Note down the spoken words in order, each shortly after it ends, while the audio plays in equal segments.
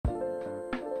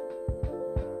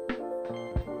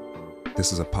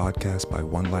This is a podcast by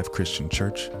One Life Christian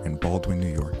Church in Baldwin,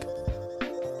 New York.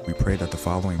 We pray that the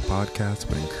following podcast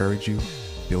would encourage you,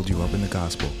 build you up in the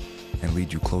gospel, and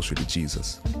lead you closer to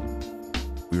Jesus.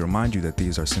 We remind you that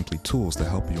these are simply tools to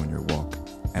help you in your walk,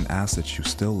 and ask that you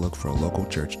still look for a local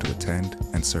church to attend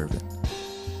and serve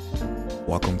in.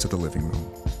 Welcome to the living room.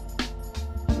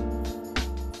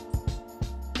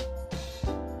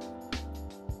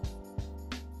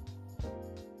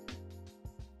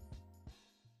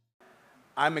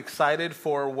 I'm excited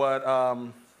for what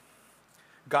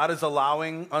God is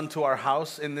allowing unto our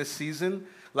house in this season.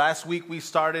 Last week we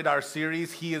started our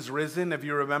series, He is Risen, if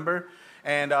you remember.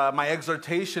 And my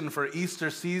exhortation for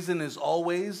Easter season is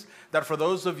always that for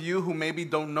those of you who maybe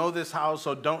don't know this house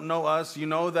or don't know us, you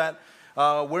know that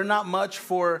we're not much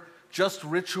for just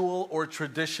ritual or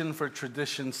tradition for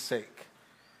tradition's sake.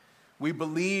 We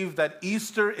believe that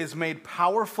Easter is made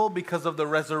powerful because of the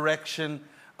resurrection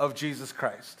of Jesus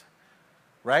Christ.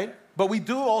 Right? But we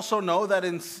do also know that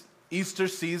in Easter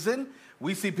season,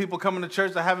 we see people coming to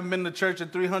church that haven't been to church in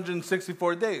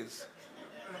 364 days.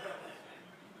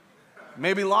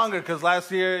 Maybe longer, because last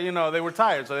year, they were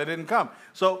tired, so they didn't come.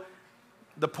 So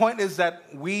the point is that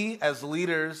we as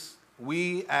leaders,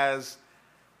 we as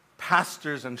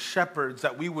pastors and shepherds,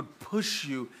 that we would push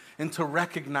you into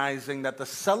recognizing that the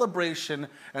celebration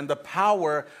and the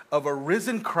power of a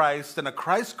risen Christ and a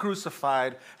Christ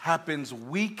crucified happens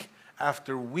week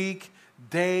after week,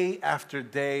 day after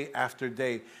day after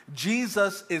day.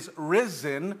 Jesus is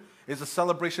risen is a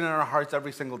celebration in our hearts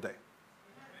every single day.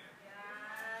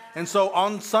 And so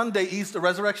on Sunday, Easter,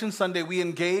 Resurrection Sunday, we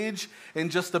engage in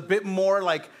just a bit more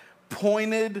like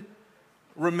pointed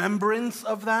remembrance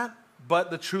of that.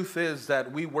 But the truth is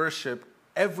that we worship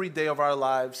every day of our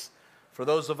lives, for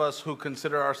those of us who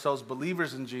consider ourselves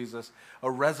believers in Jesus, a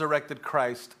resurrected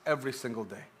Christ every single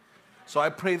day. So I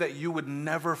pray that you would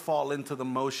never fall into the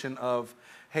motion of,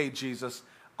 hey, Jesus,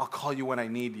 I'll call you when I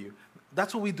need you.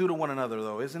 That's what we do to one another,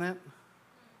 though, isn't it?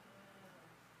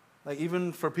 Like,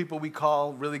 even for people we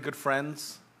call really good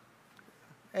friends,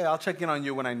 hey, I'll check in on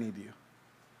you when I need you.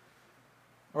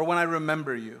 Or when I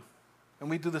remember you. And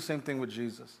we do the same thing with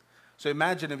Jesus. So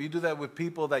imagine if you do that with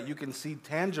people that you can see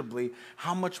tangibly,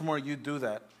 how much more you do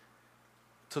that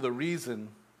to the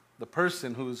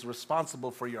person who's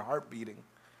responsible for your heart beating.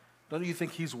 Don't you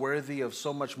think he's worthy of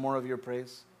so much more of your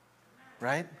praise?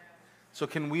 Right? So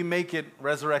can we make it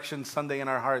Resurrection Sunday in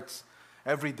our hearts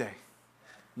every day?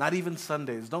 Not even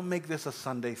Sundays. Don't make this a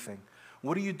Sunday thing.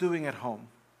 What are you doing at home?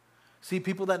 See,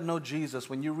 people that know Jesus,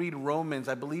 when you read Romans,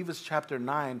 I believe it's chapter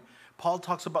 9, Paul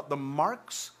talks about the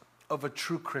marks of a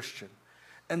true Christian.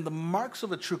 And the marks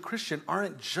of a true Christian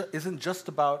isn't just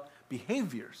about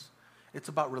behaviors. It's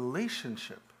about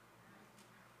relationship.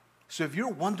 So if you're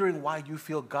wondering why you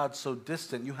feel God so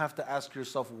distant, you have to ask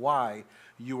yourself why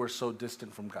you are so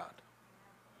distant from God.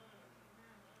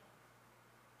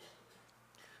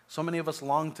 So many of us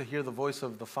long to hear the voice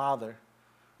of the Father,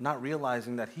 not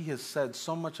realizing that He has said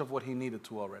so much of what He needed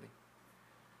to already.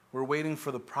 We're waiting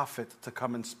for the prophet to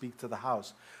come and speak to the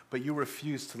house, but you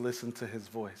refuse to listen to His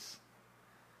voice.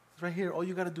 It's right here. All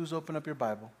you got to do is open up your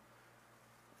Bible.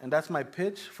 And that's my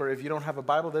pitch for if you don't have a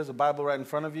Bible, there's a Bible right in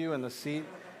front of you in the seat.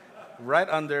 Right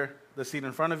under the seat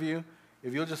in front of you,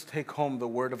 if you'll just take home the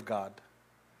Word of God.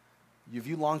 If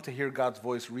you long to hear God's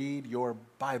voice, read your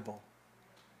Bible.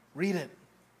 Read it.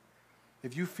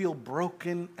 If you feel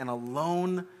broken and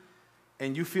alone,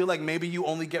 and you feel like maybe you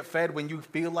only get fed when you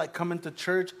feel like coming to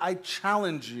church, I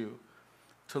challenge you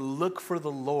to look for the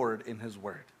Lord in His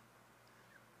Word.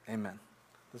 Amen.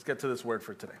 Let's get to this word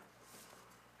for today.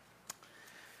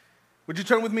 Would you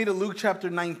turn with me to Luke chapter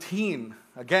 19?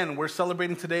 Again, we're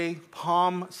celebrating today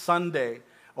Palm Sunday,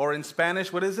 or in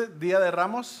Spanish, what is it? Dia de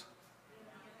Ramos?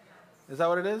 Is that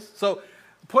what it is? So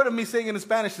the point of me saying it in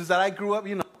Spanish is that I grew up,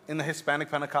 in the Hispanic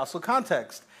Pentecostal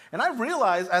context. And I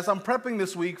realized as I'm prepping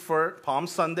this week for Palm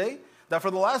Sunday, that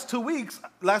for the last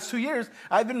 2 years,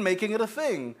 I've been making it a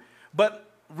thing. But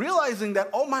realizing that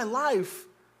all my life,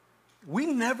 we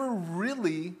never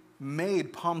really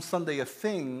made Palm Sunday a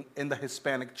thing in the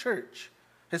Hispanic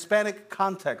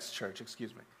context church,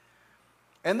 excuse me.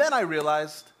 And then I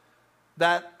realized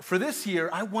that for this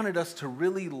year, I wanted us to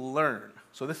really learn.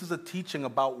 So this is a teaching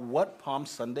about what Palm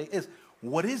Sunday is.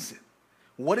 What is it?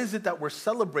 What is it that we're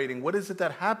celebrating? What is it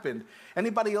that happened?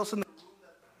 Anybody else in the room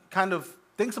that kind of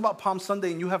thinks about Palm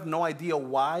Sunday and you have no idea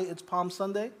why it's Palm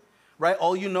Sunday? Right?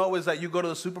 All you know is that you go to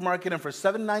the supermarket and for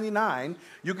 $7.99,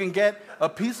 you can get a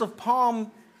piece of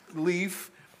palm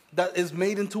leaf that is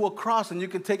made into a cross, and you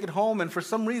can take it home, and for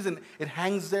some reason it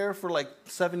hangs there for like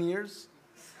 7 years,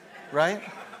 right?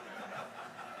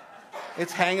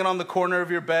 It's hanging on the corner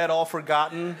of your bed, all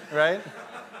forgotten, right?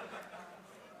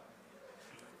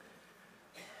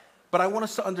 But I want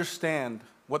us to understand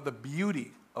what the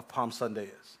beauty of Palm Sunday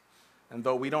is. And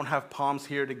though we don't have palms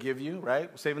here to give you,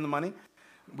 right? We're saving the money.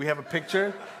 We have a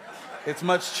picture. It's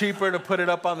much cheaper to put it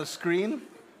up on the screen.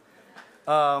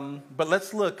 But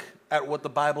let's look at what the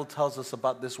Bible tells us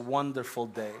about this wonderful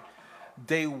day.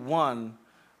 Day 1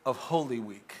 of Holy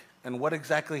Week. And what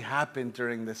exactly happened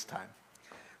during this time.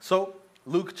 So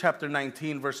Luke chapter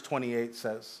 19, verse 28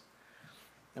 says,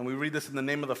 and we read this in the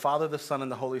name of the Father, the Son,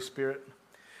 and the Holy Spirit.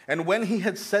 And when he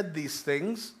had said these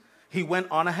things, he went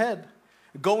on ahead,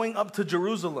 going up to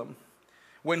Jerusalem.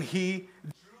 When he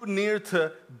drew near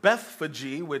to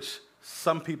Bethphage, which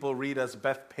some people read as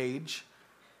Bethpage,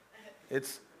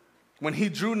 when he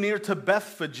drew near to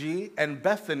Bethphage and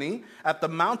Bethany at the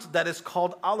mount that is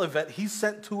called Olivet, he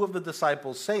sent 2 of the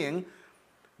disciples, saying,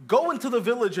 "Go into the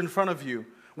village in front of you,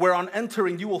 where on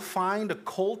entering you will find a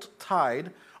colt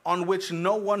tied, on which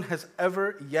no one has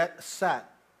ever yet sat.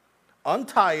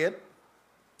 Untie it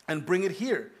and bring it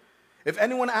here. If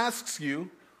anyone asks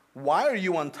you, 'Why are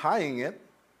you untying it?'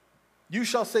 you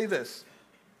shall say this,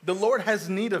 'The Lord has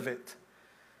need of it.'"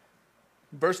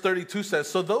 Verse 32 says,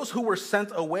 "So those who were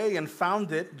sent away and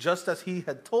found it just as he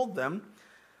had told them."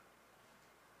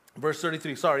 Verse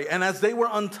 33, "And as they were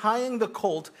untying the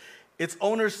colt, its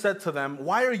owners said to them,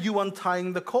 'Why are you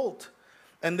untying the colt?'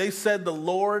 And they said, 'The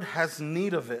Lord has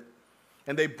need of it.'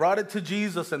 And they brought it to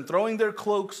Jesus, and throwing their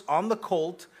cloaks on the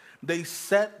colt, they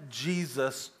set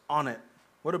Jesus on it."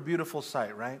 What a beautiful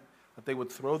sight, right? That they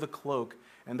would throw the cloak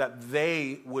and that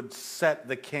they would set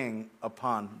the king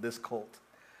upon this colt.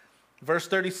 Verse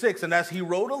 36, "And as he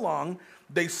rode along,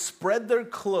 they spread their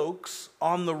cloaks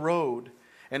on the road.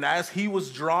 And as he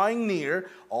was drawing near,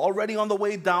 already on the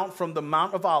way down from the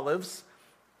Mount of Olives,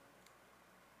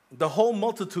 the whole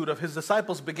multitude of his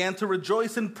disciples began to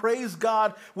rejoice and praise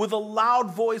God with a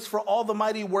loud voice for all the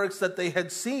mighty works that they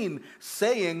had seen,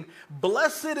 saying,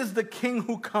 'Blessed is the King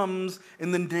who comes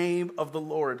in the name of the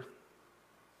Lord.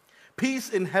 Peace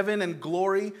in heaven and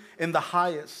glory in the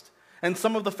highest.' And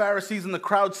some of the Pharisees in the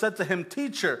crowd said to him,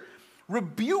 'Teacher,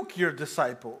 rebuke your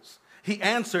disciples.' He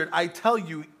answered, 'I tell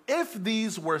you, if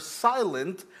these were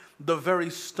silent, the very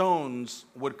stones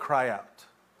would cry out.'"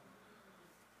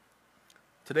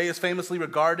 Today is famously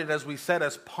regarded, as we said,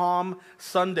 as Palm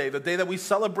Sunday, the day that we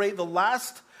celebrate the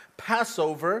last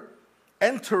Passover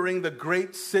entering the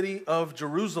great city of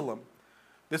Jerusalem.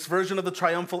 This version of the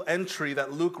triumphal entry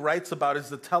that Luke writes about is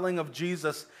the telling of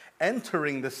Jesus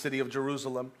entering the city of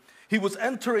Jerusalem. He was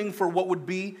entering for what would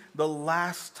be the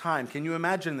last time. Can you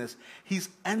imagine this? He's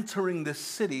entering this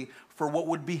city for what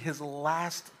would be his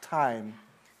last time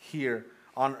here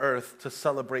on earth to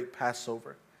celebrate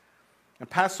Passover. And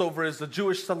Passover is the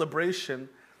Jewish celebration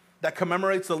that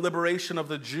commemorates the liberation of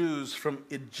the Jews from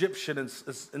Egyptian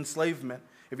enslavement,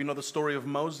 if you know the story of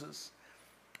Moses.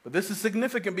 But this is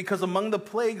significant because among the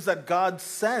plagues that God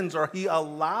sends, or he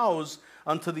allows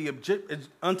unto the Egyptians,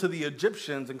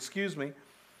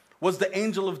 was the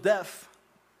angel of death.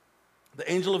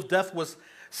 The angel of death was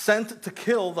sent to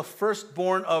kill the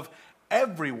firstborn of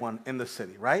everyone in the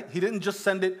city, right? He didn't just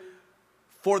send it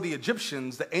for the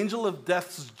Egyptians. The angel of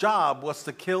death's job was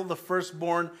to kill the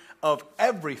firstborn of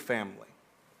every family,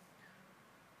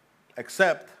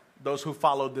 except those who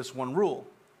followed this one rule.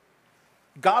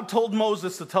 God told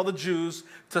Moses to tell the Jews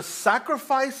to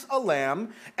sacrifice a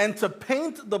lamb and to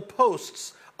paint the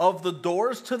posts of the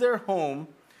doors to their home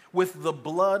with the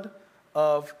blood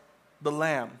of the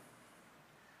lamb.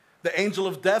 The angel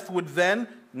of death would then,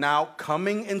 now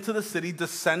coming into the city,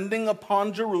 descending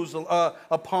upon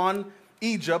upon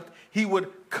Egypt, he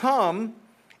would come,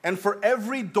 and for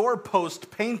every doorpost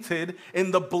painted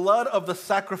in the blood of the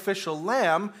sacrificial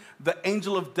lamb, the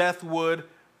angel of death would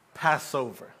pass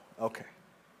over. Okay.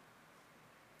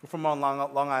 We're from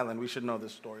Long Island. We should know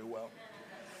this story well.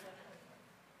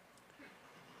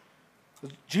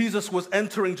 Jesus was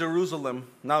entering Jerusalem.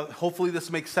 Now, hopefully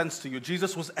this makes sense to you.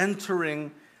 Jesus was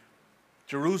entering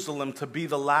Jerusalem to be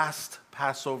the last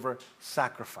Passover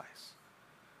sacrifice.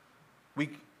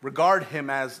 We regard him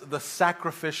as the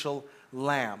sacrificial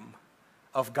lamb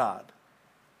of God,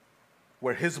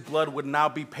 where his blood would now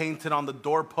be painted on the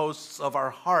doorposts of our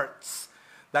hearts,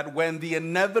 that when the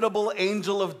inevitable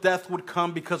angel of death would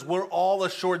come, because we're all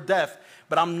assured death,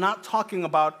 but I'm not talking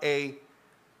about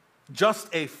just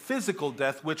a physical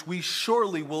death, which we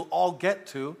surely will all get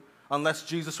to, unless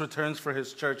Jesus returns for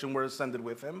his church and we're ascended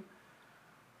with him.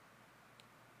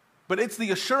 But it's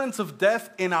the assurance of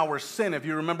death in our sin. If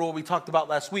you remember what we talked about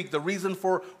last week, the reason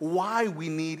for why we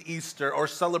need Easter or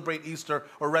celebrate Easter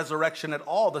or resurrection at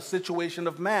all, the situation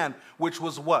of man, which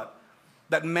was what?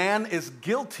 That man is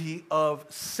guilty of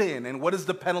sin. And what is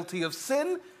the penalty of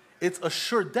sin? It's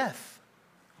assured death.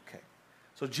 Okay,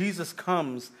 so Jesus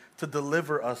comes to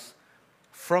deliver us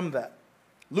from that.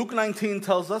 Luke 19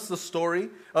 tells us the story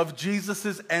of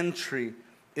Jesus' entry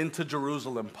into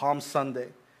Jerusalem, Palm Sunday.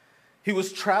 He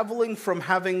was traveling from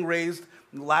having raised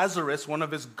Lazarus, one of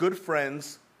his good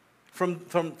friends, from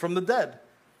the dead.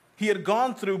 He had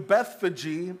gone through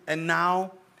Bethphage and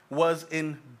now was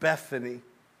in Bethany.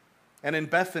 And in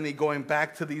Bethany, going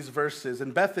back to these verses,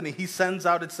 in Bethany, he sends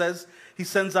out, it says, he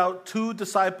sends out 2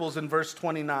 disciples in verse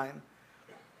 29.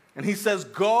 And he says,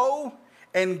 go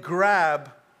and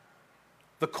grab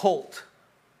the colt.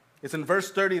 It's in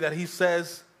verse 30 that he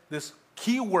says this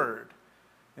key word.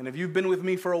 And if you've been with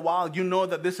me for a while, you know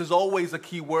that this is always a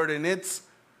key word, and it's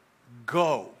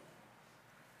go.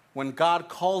 When God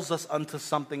calls us unto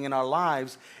something in our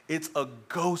lives, it's a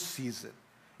go season.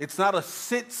 It's not a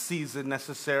sit season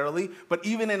necessarily, but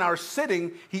even in our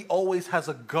sitting, he always has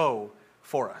a go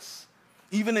for us.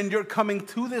 Even in your coming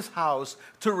to this house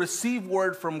to receive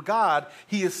word from God,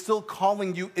 he is still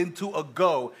calling you into a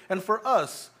go. And for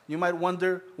us, you might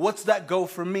wonder, what's that go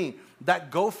for me? That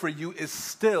go for you is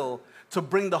still to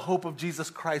bring the hope of Jesus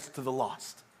Christ to the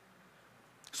lost.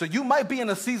 So you might be in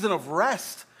a season of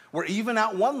rest where even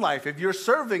at One Life, if you're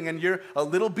serving and you're a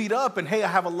little beat up and hey, I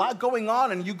have a lot going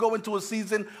on, and you go into a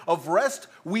season of rest,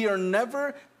 we are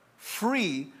never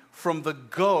free from the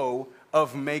go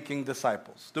of making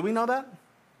disciples. Do we know that?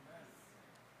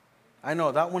 I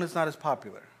know that one is not as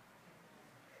popular.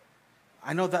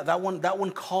 I know that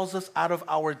one calls us out of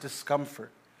our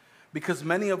discomfort. Because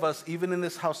many of us, even in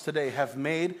this house today, have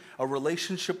made a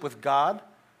relationship with God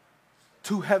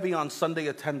too heavy on Sunday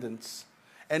attendance.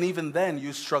 And even then,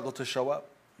 you struggle to show up.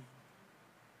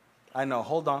 I know,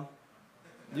 hold on.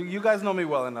 You guys know me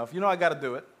well enough. You know I got to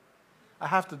do it. I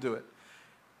have to do it.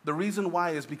 The reason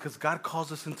why is because God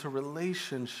calls us into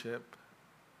relationship.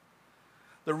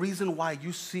 The reason why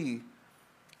you see,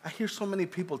 I hear so many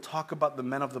people talk about the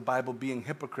men of the Bible being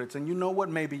hypocrites. And you know what?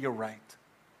 Maybe you're right.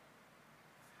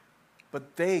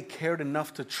 But they cared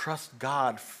enough to trust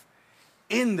God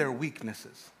in their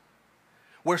weaknesses.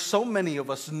 Where so many of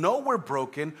us know we're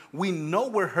broken, we know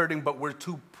we're hurting, but we're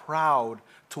too proud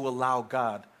to allow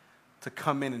God to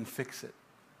come in and fix it.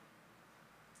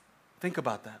 Think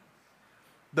about that.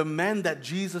 The men that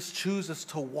Jesus chooses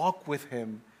to walk with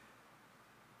him,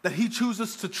 that he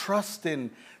chooses to trust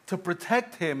in, to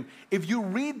protect him, if you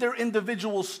read their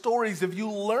individual stories, if you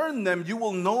learn them, you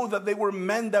will know that they were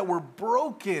men that were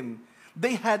broken.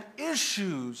 They had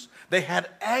issues. They had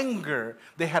anger.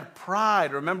 They had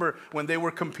pride. Remember when they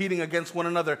were competing against one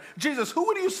another? Jesus, who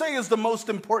would you say is the most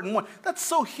important one? That's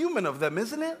so human of them,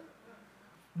 isn't it?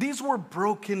 These were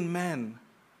broken men,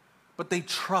 but they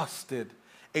trusted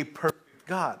a perfect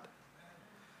God.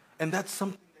 And that's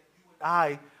something that you and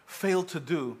I fail to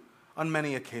do on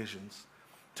many occasions.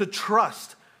 To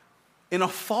trust in a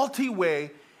faulty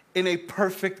way in a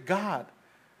perfect God.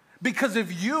 Because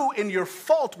if you, in your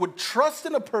fault, would trust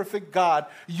in a perfect God,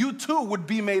 you too would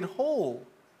be made whole.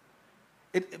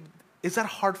 Is that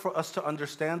hard for us to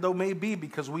understand, though? Maybe,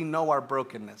 because we know our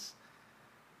brokenness.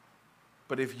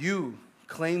 But if you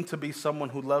claim to be someone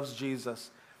who loves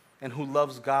Jesus and who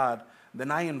loves God,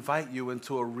 then I invite you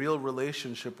into a real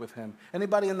relationship with him.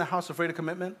 Anybody in the house afraid of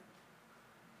commitment?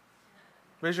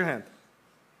 Raise your hand.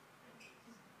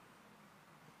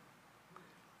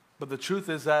 But the truth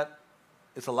is that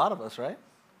it's a lot of us, right?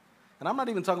 And I'm not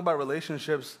even talking about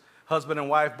relationships, husband and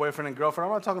wife, boyfriend and girlfriend.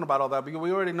 I'm not talking about all that because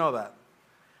we already know that.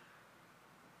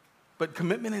 But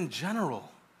commitment in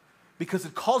general, because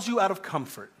it calls you out of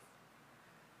comfort.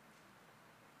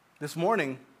 This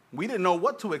morning, we didn't know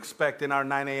what to expect in our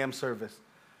 9 a.m. service.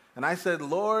 And I said,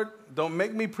 Lord, don't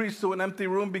make me preach to an empty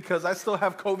room because I still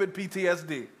have COVID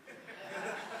PTSD.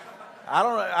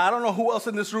 I don't know who else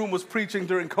in this room was preaching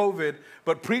during COVID,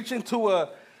 but preaching to a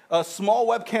small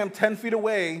webcam 10 feet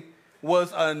away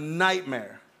was a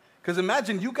nightmare. Because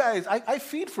imagine you guys, I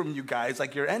feed from you guys,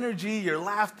 like your energy, your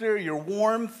laughter, your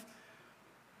warmth.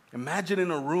 Imagine in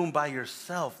a room by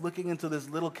yourself looking into this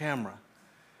little camera.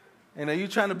 And are you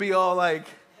trying to be all like,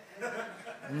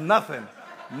 nothing,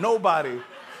 nobody.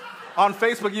 On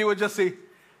Facebook, you would just see,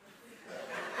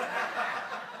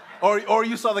 or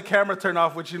you saw the camera turn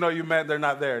off, which you know you meant they're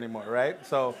not there anymore, right?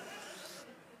 So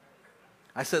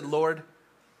I said, Lord,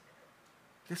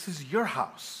 this is your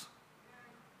house.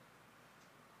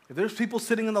 If there's people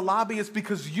sitting in the lobby, it's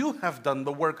because you have done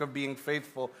the work of being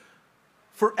faithful.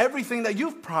 for everything that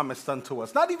you've promised unto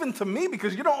us. Not even to me,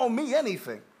 because you don't owe me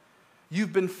anything.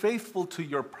 You've been faithful to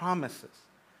your promises.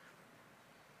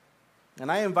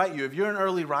 And I invite you, if you're an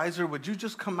early riser, would you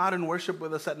just come out and worship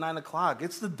with us at 9 o'clock?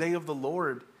 It's the day of the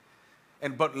Lord.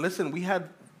 But listen, we had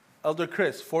Elder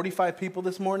Chris, 45 people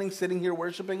this morning sitting here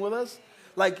worshiping with us.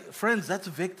 Like, friends, that's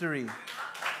victory.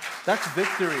 That's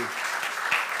victory.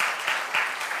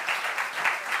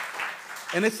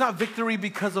 And it's not victory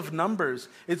because of numbers.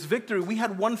 It's victory. We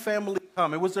had one family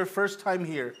come. It was their first time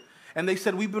here. And they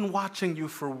said, we've been watching you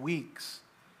for weeks.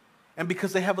 And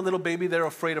because they have a little baby, they're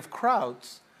afraid of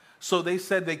crowds. So they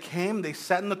said they came, they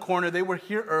sat in the corner, they were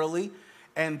here early,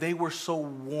 and they were so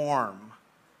warm.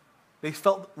 They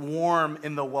felt warm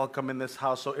in the welcome in this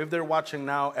house. So if they're watching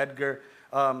now, Edgar,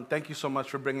 thank you so much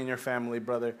for bringing your family,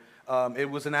 brother. It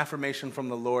was an affirmation from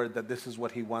the Lord that this is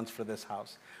what he wants for this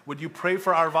house. Would you pray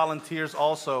for our volunteers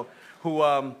also who,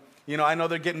 I know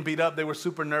they're getting beat up. They were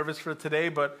super nervous for today,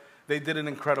 but they did an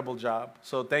incredible job.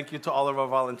 So thank you to all of our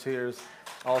volunteers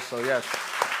also, yes.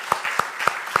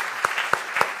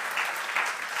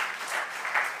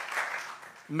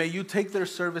 May you take their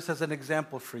service as an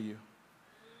example for you.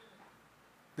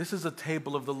 This is a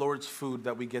table of the Lord's food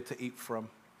that we get to eat from.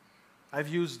 I've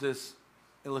used this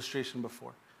illustration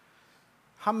before.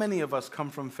 How many of us come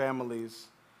from families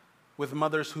with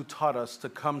mothers who taught us to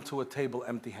come to a table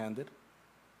empty-handed?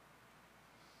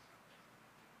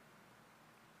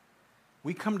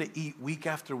 We come to eat week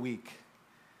after week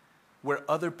where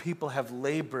other people have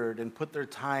labored and put their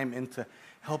time into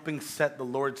helping set the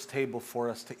Lord's table for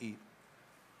us to eat.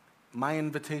 My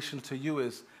invitation to you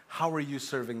is, how are you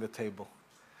serving the table?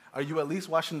 Are you at least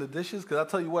washing the dishes? Because I'll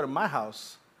tell you what, in my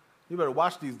house, you better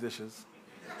wash these dishes.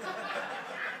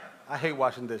 I hate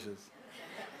washing dishes.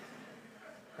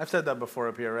 I've said that before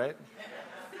up here, right?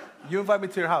 You invite me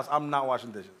to your house, I'm not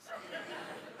washing dishes.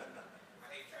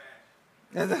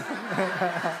 I hate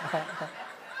trash.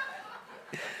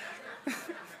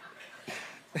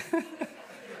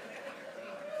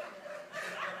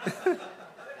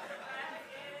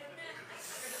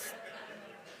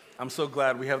 I'm so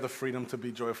glad we have the freedom to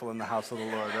be joyful in the house of the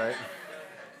Lord, right?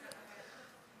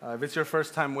 If it's your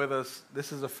first time with us,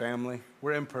 this is a family.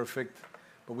 We're imperfect,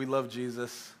 but we love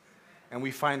Jesus, and we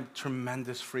find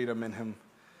tremendous freedom in him.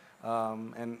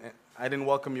 And I didn't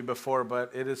welcome you before,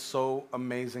 but it is so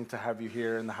amazing to have you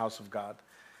here in the house of God.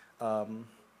 And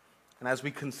as we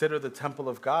consider the temple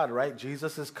of God, right,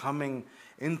 Jesus is coming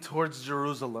in towards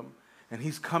Jerusalem. And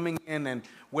he's coming in, and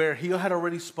where he had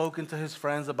already spoken to his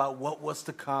friends about what was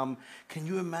to come, can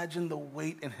you imagine the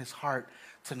weight in his heart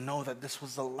to know that this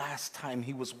was the last time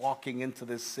he was walking into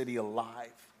this city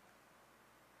alive?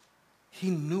 He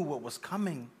knew what was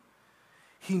coming.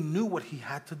 He knew what he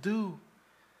had to do.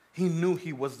 He knew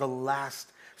he was the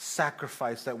last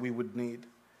sacrifice that we would need.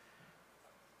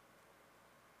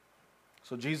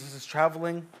 So Jesus is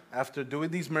traveling after doing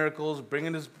these miracles,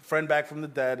 bringing his friend back from the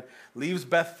dead, leaves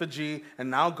Bethphage,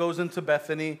 and now goes into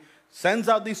Bethany, sends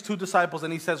out these two disciples,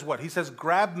 and he says what? He says,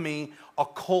 grab me a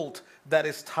colt that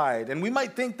is tied. And we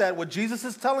might think that what Jesus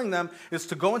is telling them is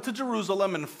to go into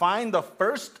Jerusalem and find the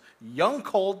first young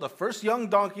colt, the first young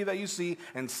donkey that you see,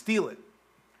 and steal it.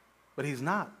 But he's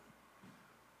not.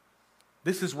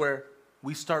 This is where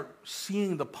we start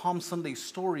seeing the Palm Sunday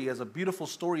story as a beautiful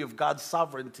story of God's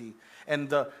sovereignty and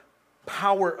the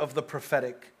power of the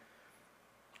prophetic.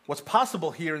 What's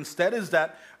possible here instead is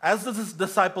that as the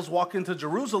disciples walk into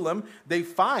Jerusalem, they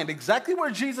find exactly where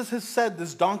Jesus has said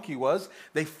this donkey was.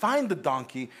 They find the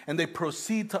donkey and they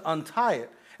proceed to untie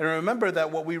it. And remember that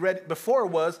what we read before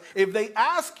was, if they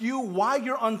ask you why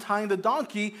you're untying the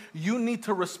donkey, you need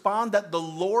to respond that the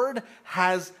Lord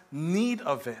has need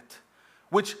of it,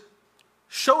 which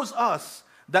shows us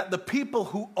that the people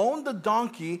who owned the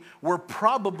donkey were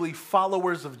probably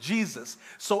followers of Jesus.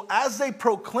 So as they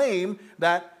proclaim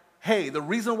that, hey, the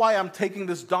reason why I'm taking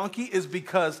this donkey is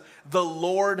because the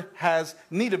Lord has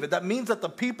need of it. That means that the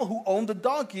people who owned the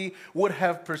donkey would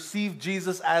have perceived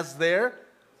Jesus as their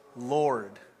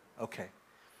Lord. Okay.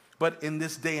 But in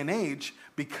this day and age,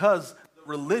 because the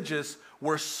religious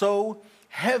were so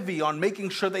heavy on making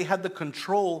sure they had the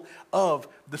control of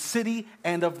the city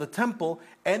and of the temple,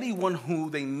 anyone who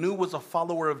they knew was a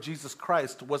follower of Jesus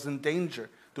Christ was in danger.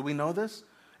 Do we know this?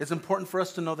 It's important for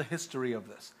us to know the history of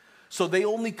this. So they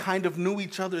only kind of knew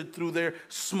each other through their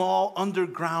small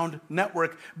underground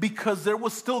network because there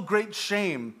was still great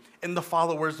shame in the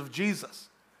followers of Jesus.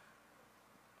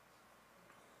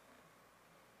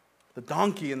 The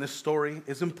donkey in this story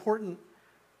is important.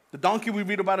 The donkey we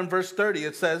read about in verse 30,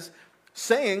 it says,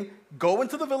 saying, "Go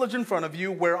into the village in front of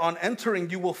you, where on entering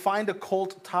you will find a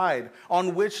colt tied,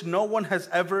 on which no one has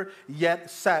ever yet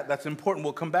sat." That's important.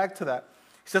 We'll come back to that.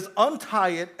 He says, "Untie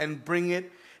it and bring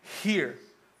it here."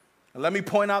 And let me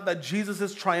point out that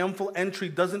Jesus' triumphal entry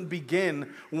doesn't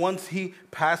begin once he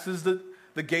passes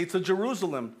the gates of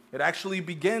Jerusalem. It actually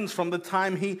begins from the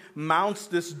time he mounts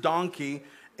this donkey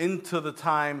into the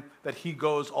time that he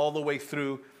goes all the way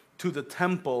through to the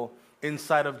temple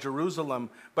inside of Jerusalem.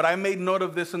 But I made note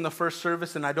of this in the first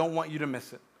service, and I don't want you to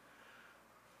miss it.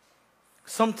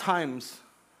 Sometimes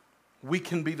we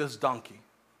can be this donkey.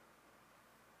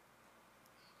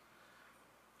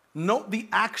 Note the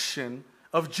action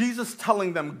of Jesus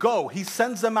telling them, go. He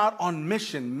sends them out on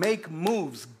mission, make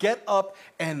moves, get up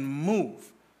and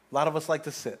move. A lot of us like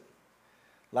to sit.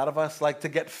 A lot of us like to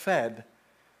get fed,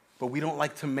 but we don't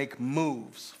like to make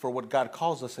moves for what God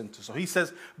calls us into. So he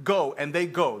says, go, and they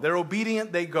go. They're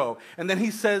obedient, they go. And then he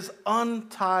says,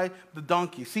 untie the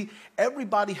donkey. See,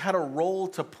 everybody had a role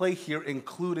to play here,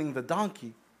 including the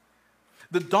donkey.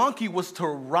 The donkey was to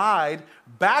ride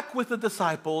back with the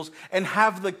disciples and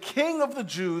have the King of the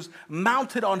Jews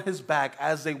mounted on his back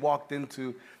as they walked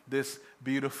into this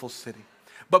beautiful city.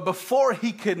 But before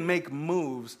he could make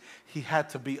moves, he had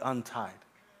to be untied.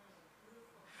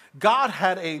 God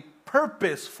had a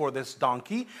purpose for this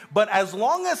donkey, but as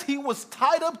long as he was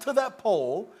tied up to that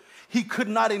pole, he could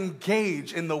not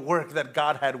engage in the work that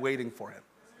God had waiting for him.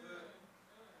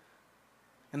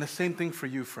 And the same thing for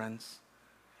you, friends.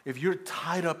 If you're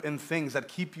tied up in things that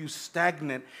keep you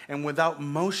stagnant and without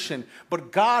motion,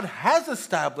 but God has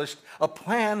established a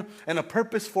plan and a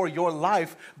purpose for your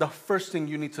life, the first thing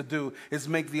you need to do is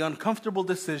make the uncomfortable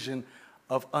decision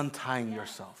of untying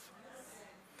yourself.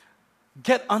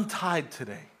 Get untied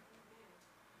today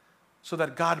so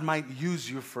that God might use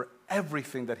you for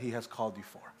everything that he has called you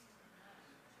for.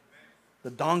 The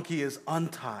donkey is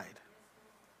untied.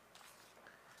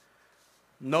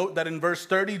 Note that in verse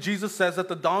 30, Jesus says that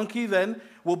the donkey then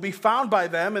will be found by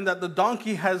them and that the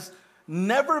donkey has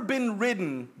never been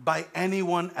ridden by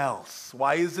anyone else.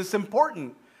 Why is this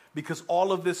important? Because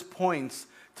all of this points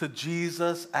to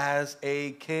Jesus as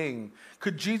a king.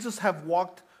 Could Jesus have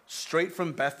walked straight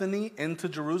from Bethany into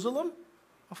Jerusalem?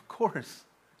 Of course.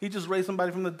 He just raised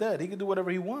somebody from the dead. He could do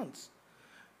whatever he wants.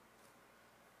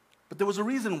 But there was a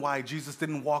reason why Jesus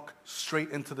didn't walk straight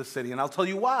into the city, and I'll tell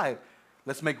you why.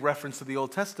 Let's make reference to the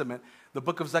Old Testament. The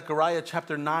book of Zechariah,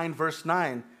 chapter 9, verse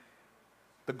 9.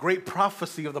 The great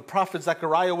prophecy of the prophet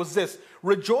Zechariah was this: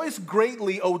 "Rejoice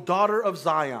greatly, O daughter of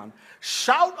Zion.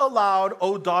 Shout aloud,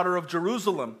 O daughter of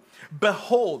Jerusalem.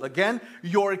 Behold," again,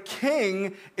 "your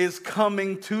king is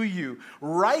coming to you.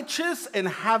 Righteous and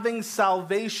having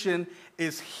salvation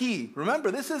is he." Remember,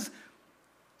 this is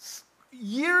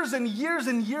years and years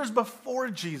and years before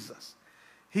Jesus.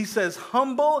 He says,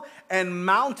 humble and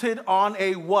mounted on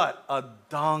a what? A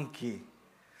donkey.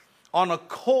 On a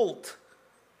colt.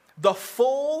 The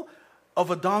foal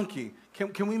of a donkey.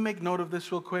 Can we make note of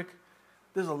this real quick?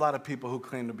 There's a lot of people who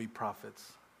claim to be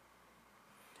prophets.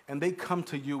 And they come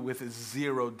to you with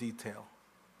zero detail.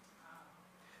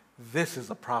 This is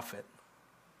a prophet.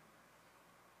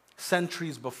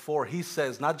 Centuries before, he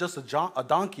says, not just a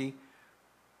donkey,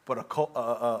 but a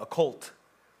colt.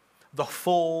 The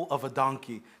foal of a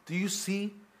donkey. Do you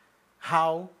see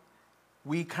how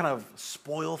we kind of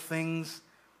spoil things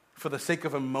for the sake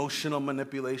of emotional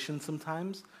manipulation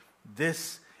sometimes?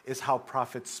 This is how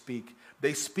prophets speak.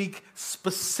 They speak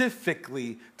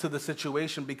specifically to the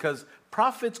situation because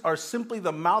prophets are simply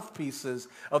the mouthpieces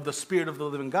of the Spirit of the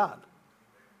living God.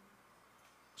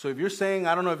 So if you're saying,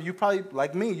 I don't know, if you probably,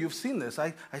 like me, you've seen this.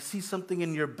 I see something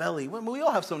in your belly. Well, we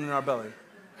all have something in our belly.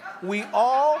 We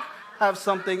all have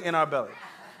something in our belly.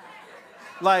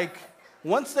 Like,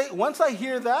 once I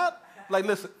hear that, like,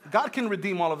 listen, God can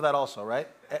redeem all of that also, right?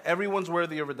 Everyone's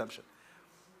worthy of redemption.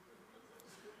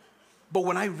 But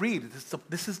when I read,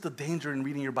 this is the danger in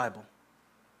reading your Bible.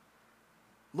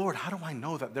 Lord, how do I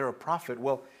know that they're a prophet?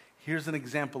 Well, here's an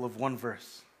example of one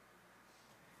verse.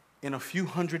 In a few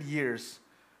hundred years,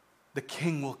 the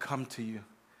king will come to you.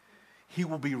 He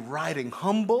will be riding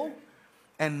humble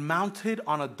and mounted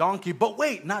on a donkey. But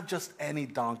wait, not just any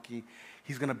donkey.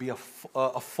 He's going to be a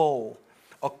foal,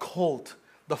 a colt,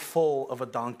 the foal of a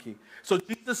donkey. So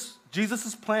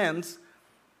Jesus' plans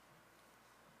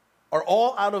are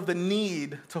all out of the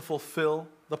need to fulfill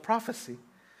the prophecy.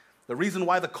 The reason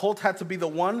why the colt had to be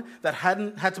one that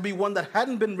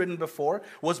hadn't been ridden before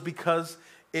was because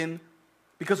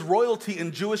royalty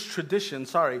in Jewish tradition,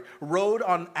 rode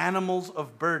on animals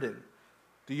of burden.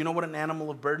 Do you know what an animal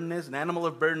of burden is? An animal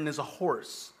of burden is a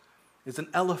horse, is an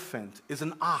elephant, is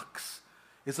an ox,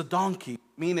 is a donkey.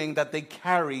 meaning that they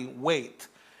carry weight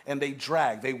and they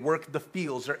drag. They work the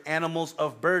fields. They're animals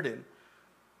of burden.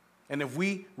 And if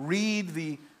we read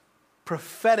the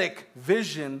prophetic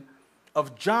vision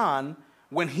of John,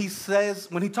 when he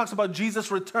talks about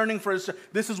Jesus returning for his,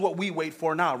 this is what we wait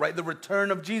for now, right? The return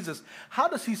of Jesus. How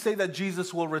does he say that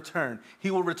Jesus will return?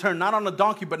 He will return not on a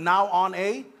donkey, but now on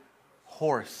a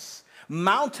horse,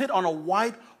 mounted on a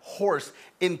white horse,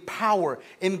 in power,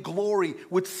 in glory,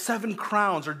 with 7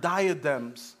 crowns or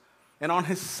diadems. And on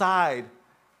his side,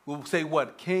 we'll say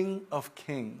what? King of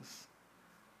Kings.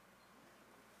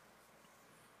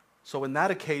 So in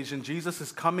that occasion, Jesus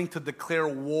is coming to declare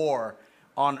war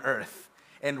on earth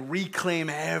and reclaim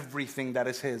everything that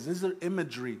is his. This is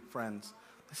imagery, friends.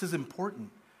 This is important.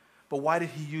 But why did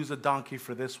he use a donkey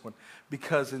for this one?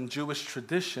 Because in Jewish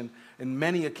tradition, in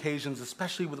many occasions,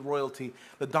 especially with royalty,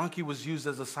 the donkey was used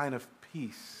as a sign of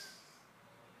peace.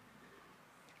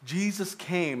 Jesus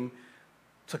came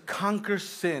to conquer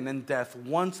sin and death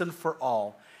once and for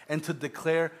all, and to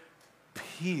declare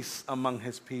peace among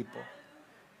his people.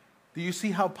 Do you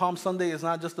see how Palm Sunday is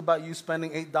not just about you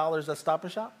spending $8 at Stop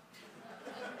and Shop?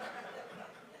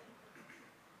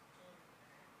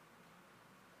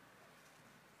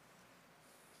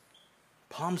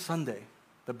 Palm Sunday,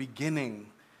 the beginning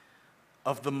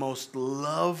of the most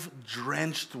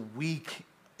love-drenched week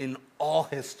in all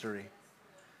history.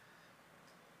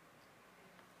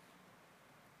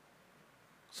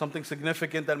 Something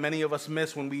significant that many of us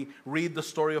miss when we read the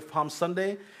story of Palm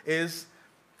Sunday is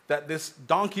that this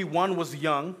donkey, 1, was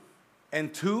young,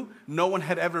 and 2, no one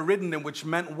had ever ridden him, which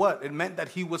meant what? It meant that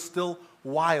he was still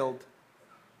wild.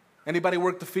 Anybody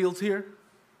work the fields here?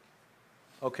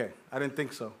 Okay, I didn't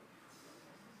think so.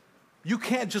 You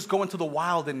can't just go into the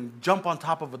wild and jump on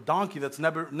top of a donkey that's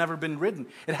never been ridden.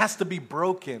 It has to be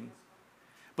broken.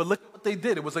 But look at what they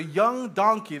did. It was a young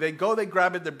donkey. They go, they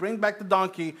grab it, they bring back the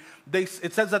donkey.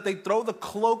 It says that they throw the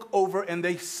cloak over and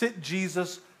they sit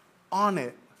Jesus on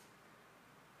it.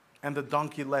 And the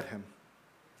donkey led him.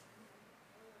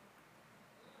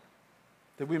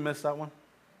 Did we miss that one?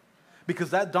 Because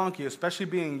that donkey, especially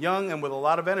being young and with a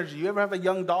lot of energy, you ever have a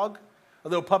young dog, a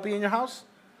little puppy in your house?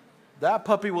 That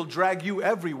puppy will drag you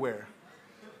everywhere.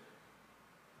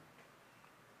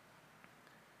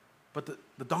 But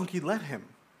the donkey led him,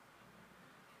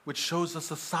 which shows us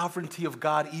the sovereignty of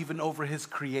God even over his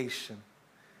creation.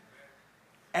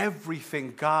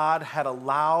 Everything God had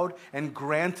allowed and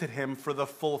granted him for the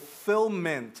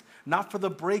fulfillment, not for the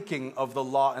breaking of the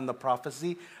law and the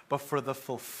prophecy, but for the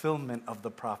fulfillment of the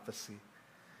prophecy.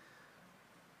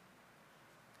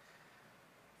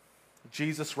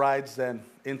 Jesus rides then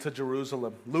into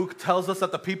Jerusalem. Luke tells us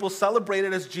that the people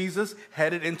celebrated as Jesus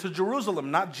headed into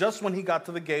Jerusalem, not just when he got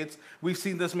to the gates. We've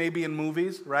seen this maybe in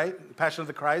movies, right? Passion of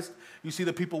the Christ. You see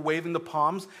the people waving the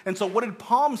palms. And so what did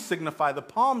palms signify? The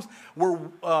palms were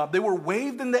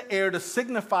waved in the air to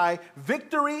signify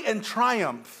victory and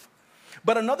triumph.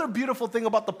 But another beautiful thing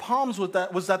about the palms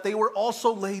was that they were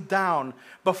also laid down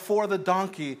before the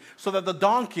donkey, so that the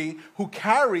donkey who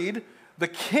carried the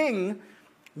king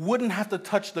wouldn't have to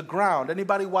touch the ground.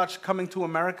 Anybody watch Coming to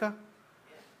America?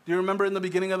 Do you remember in the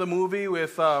beginning of the movie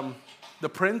with the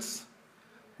prince?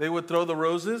 They would throw the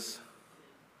roses.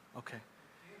 Okay.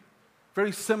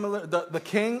 Very similar, the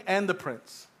king and the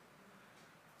prince.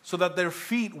 So that their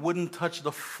feet wouldn't touch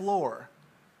the floor.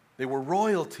 They were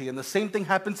royalty. And the same thing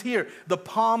happens here. The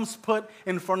palms put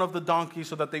in front of the donkey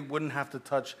so that they wouldn't have to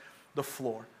touch the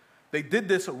floor. They did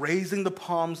this, raising the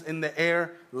palms in the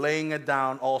air, laying it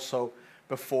down also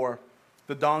before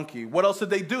the donkey. What else did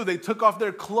they do? They took off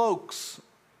their cloaks.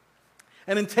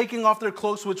 And in taking off their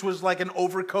cloaks, which was like an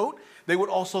overcoat, they would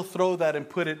also throw that and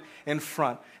put it in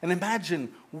front. And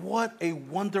imagine what a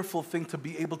wonderful thing to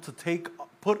be able to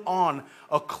put on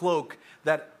a cloak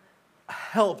that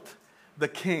helped the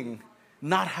king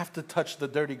not have to touch the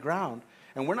dirty ground.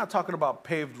 And we're not talking about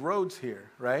paved roads here,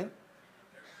 right?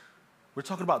 We're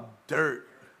talking about dirt,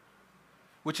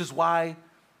 which is why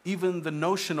even the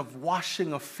notion of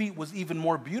washing of feet was even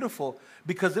more beautiful,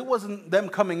 because it wasn't them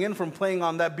coming in from playing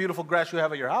on that beautiful grass you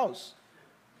have at your house.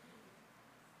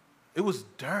 It was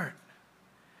dirt.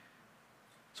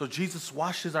 So Jesus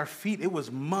washes our feet. It was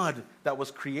mud that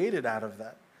was created out of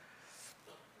that.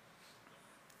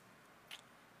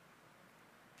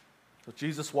 So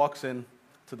Jesus walks in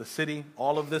to the city.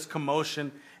 All of this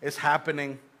commotion is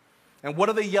happening. And what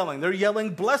are they yelling? They're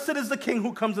yelling, "Blessed is the King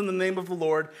who comes in the name of the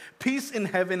Lord, peace in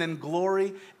heaven and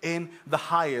glory in the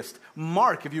highest."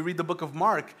 Mark, if you read the book of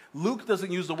Mark, Luke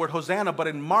doesn't use the word Hosanna, but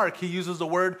in Mark, he uses the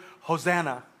word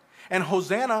Hosanna. And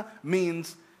Hosanna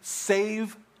means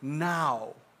save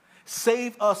now.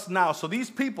 Save us now. So these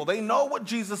people, they know what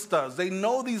Jesus does. They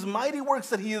know these mighty works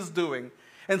that he is doing.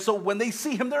 And so when they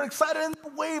see him, they're excited and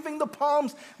they're waving the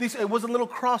palms. It wasn't little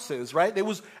crosses, right? It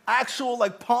was actual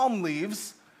like palm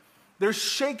leaves. They're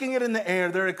shaking it in the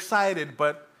air. They're excited.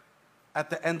 But at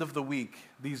the end of the week,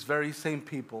 these very same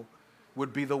people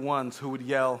would be the ones who would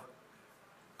yell,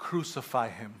 crucify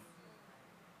him.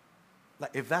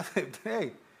 Like if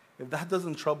that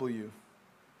doesn't trouble you,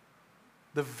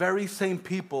 the very same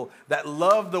people that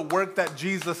loved the work that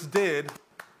Jesus did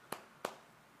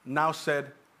now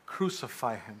said,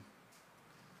 crucify him.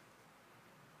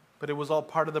 But it was all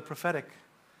part of the prophetic.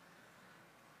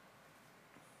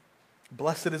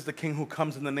 Blessed is the King who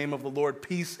comes in the name of the Lord.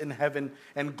 Peace in heaven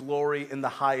and glory in the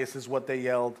highest is what they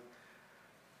yelled.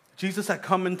 Jesus had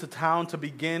come into town to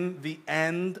begin the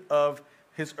end of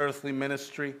his earthly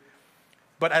ministry.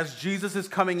 But as Jesus is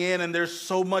coming in and there's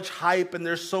so much hype and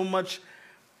there's so much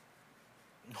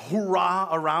hoorah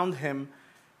around him,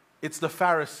 it's the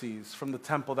Pharisees from the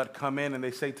temple that come in and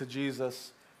they say to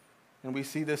Jesus, and we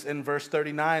see this in verse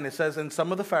 39, it says, and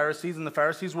some of the Pharisees, and the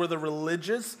Pharisees were the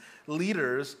religious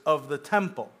leaders of the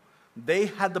temple. They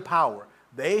had the power.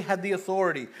 They had the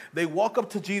authority. They walk up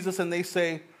to Jesus and they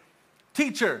say,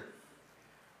 teacher,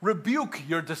 rebuke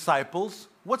your disciples.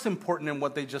 What's important in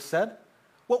what they just said?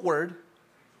 What word?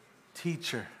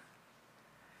 Teacher.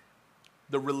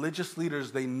 The religious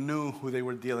leaders, they knew who they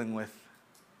were dealing with.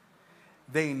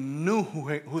 They knew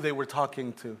who they were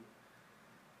talking to.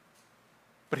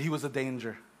 But he was a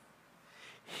danger.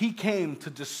 He came to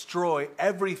destroy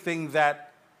everything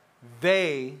that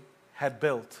they had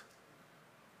built.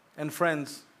 And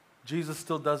friends, Jesus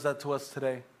still does that to us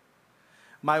today.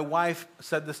 My wife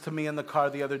said this to me in the car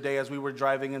the other day as we were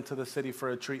driving into the city for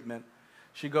a treatment.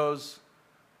 She goes,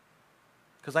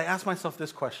 because I asked myself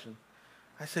this question.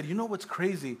 I said, you know what's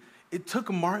crazy? It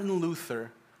took Martin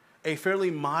Luther, a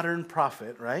fairly modern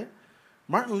prophet, right?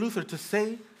 Martin Luther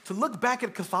to look back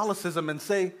at Catholicism and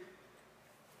say,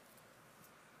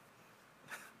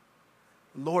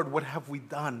 Lord, what have we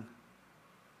done?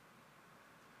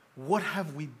 What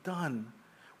have we done?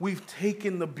 We've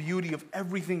taken the beauty of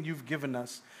everything you've given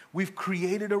us. We've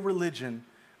created a religion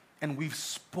and we've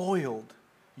spoiled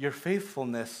your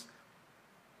faithfulness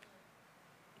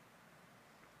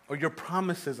or your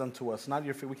promises unto us. Not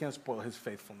your we can't spoil his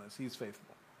faithfulness. He's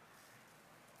faithful.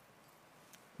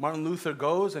 Martin Luther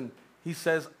goes and he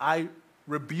says, I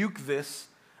rebuke this.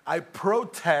 I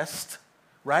protest,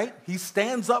 right? He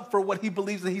stands up for what he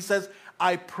believes and he says,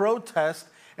 I protest,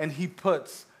 and he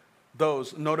puts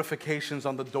those notifications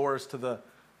on the doors to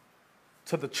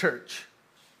the church.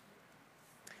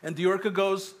 And Diorca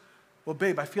goes, well,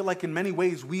 babe, I feel like in many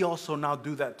ways we also now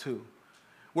do that too.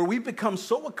 Where we become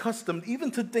so accustomed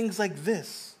even to things like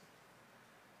this.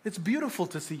 It's beautiful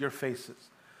to see your faces.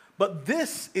 But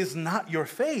this is not your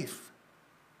faith.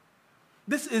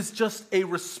 This is just a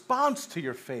response to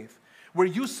your faith. Where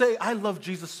you say, I love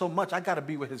Jesus so much, I got to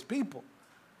be with his people.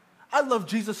 I love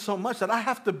Jesus so much that I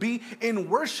have to be in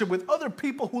worship with other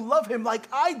people who love him like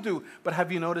I do. But have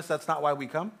you noticed that's not why we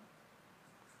come?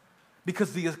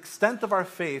 Because the extent of our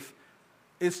faith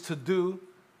is to do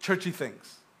churchy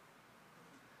things.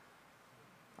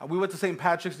 We went to St.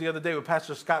 Patrick's the other day with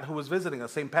Pastor Scott, who was visiting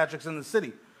us. St. Patrick's in the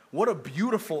city. What a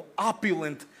beautiful,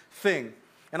 opulent thing.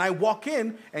 And I walk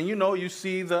in, and you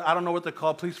see I don't know what they're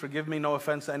called. Please forgive me, no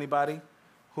offense to anybody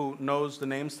who knows the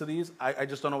names to these. I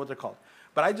just don't know what they're called.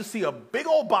 But I just see a big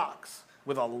old box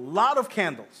with a lot of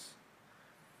candles.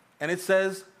 And it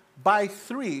says, buy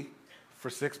 3 for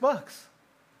 $6.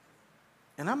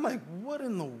 And I'm like, what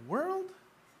in the world?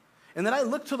 And then I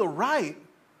look to the right,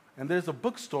 and there's a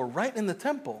bookstore right in the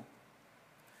temple.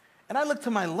 And I look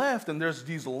to my left, and there's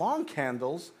these long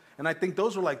candles, and I think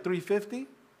those were like $3.50,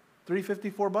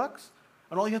 $4.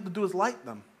 And all you have to do is light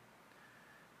them.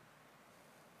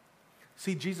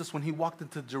 See, Jesus, when he walked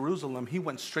into Jerusalem, he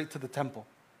went straight to the temple.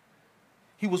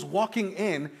 He was walking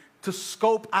in to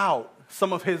scope out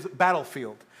some of his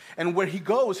battlefield. And where he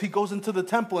goes into the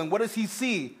temple, and what does he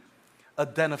see? A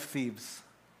den of thieves.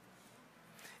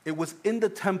 It was in the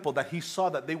temple that he saw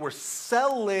that they were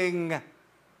selling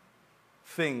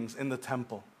things in the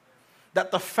temple.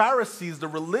 That the Pharisees, the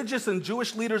religious and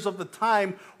Jewish leaders of the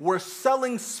time, were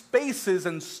selling spaces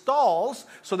and stalls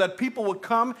so that people would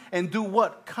come and do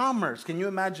what? Commerce. Can you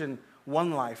imagine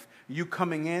one life? You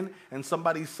coming in and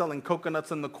somebody's selling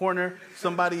coconuts in the corner.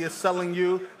 Somebody is selling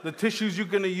you the tissues you're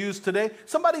going to use today.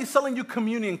 Somebody is selling you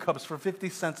communion cups for 50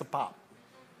 cents a pop.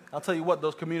 I'll tell you what,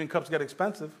 those communion cups get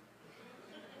expensive.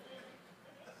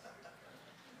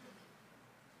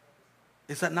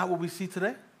 Is that not what we see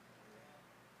today?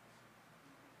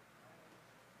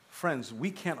 Friends, we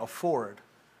can't afford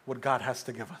what God has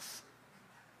to give us.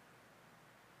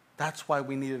 That's why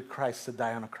we needed Christ to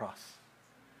die on a cross.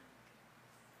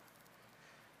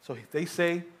 So they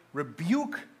say,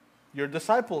 rebuke your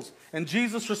disciples. And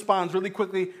Jesus responds really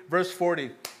quickly, verse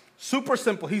 40. Super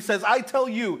simple. He says, I tell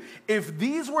you, if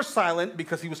these were silent,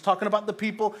 because he was talking about the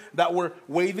people that were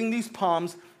waving these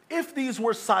palms, if these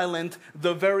were silent,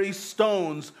 the very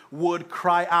stones would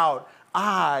cry out,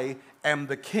 I am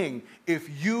the king.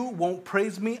 If you won't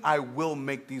praise me, I will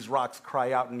make these rocks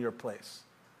cry out in your place.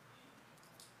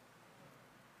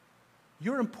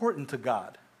 You're important to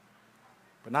God,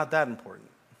 but not that important.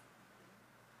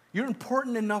 You're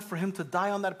important enough for him to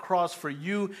die on that cross, for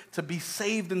you to be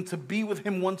saved and to be with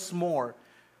him once more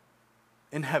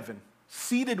in heaven,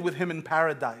 seated with him in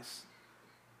paradise.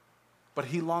 But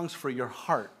he longs for your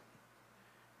heart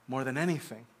more than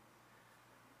anything.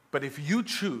 But if you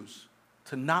choose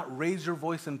to not raise your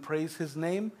voice and praise his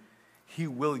name, he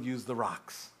will use the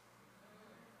rocks.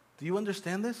 Do you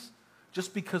understand this?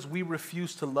 Just because we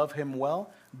refuse to love him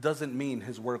well doesn't mean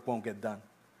his work won't get done.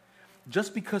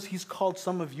 Just because he's called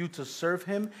some of you to serve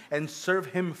him and serve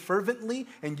him fervently,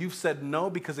 and you've said no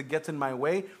because it gets in my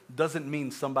way, doesn't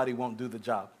mean somebody won't do the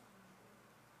job.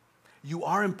 You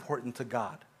are important to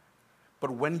God,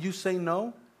 but when you say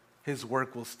no, his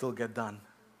work will still get done.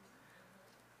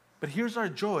 But here's our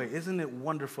joy. Isn't it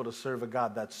wonderful to serve a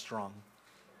God that's strong?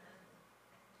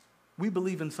 We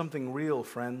believe in something real,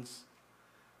 friends.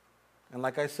 And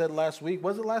like I said last week,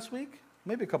 was it last week?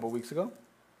 Maybe a couple weeks ago.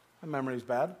 My memory's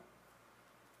bad.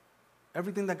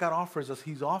 Everything that God offers us,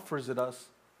 he offers it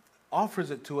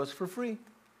to us for free.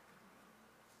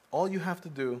 All you have to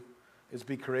do is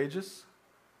be courageous,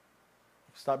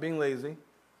 stop being lazy,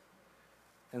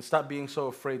 and stop being so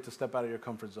afraid to step out of your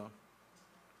comfort zone.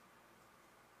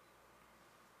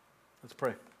 Let's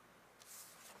pray.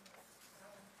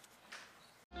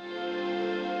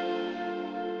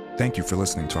 Thank you for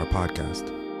listening to our podcast.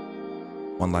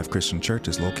 One Life Christian Church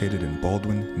is located in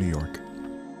Baldwin, New York.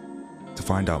 To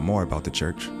find out more about the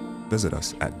church, visit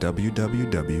us at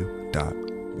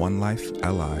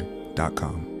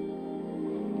www.onelifeli.com.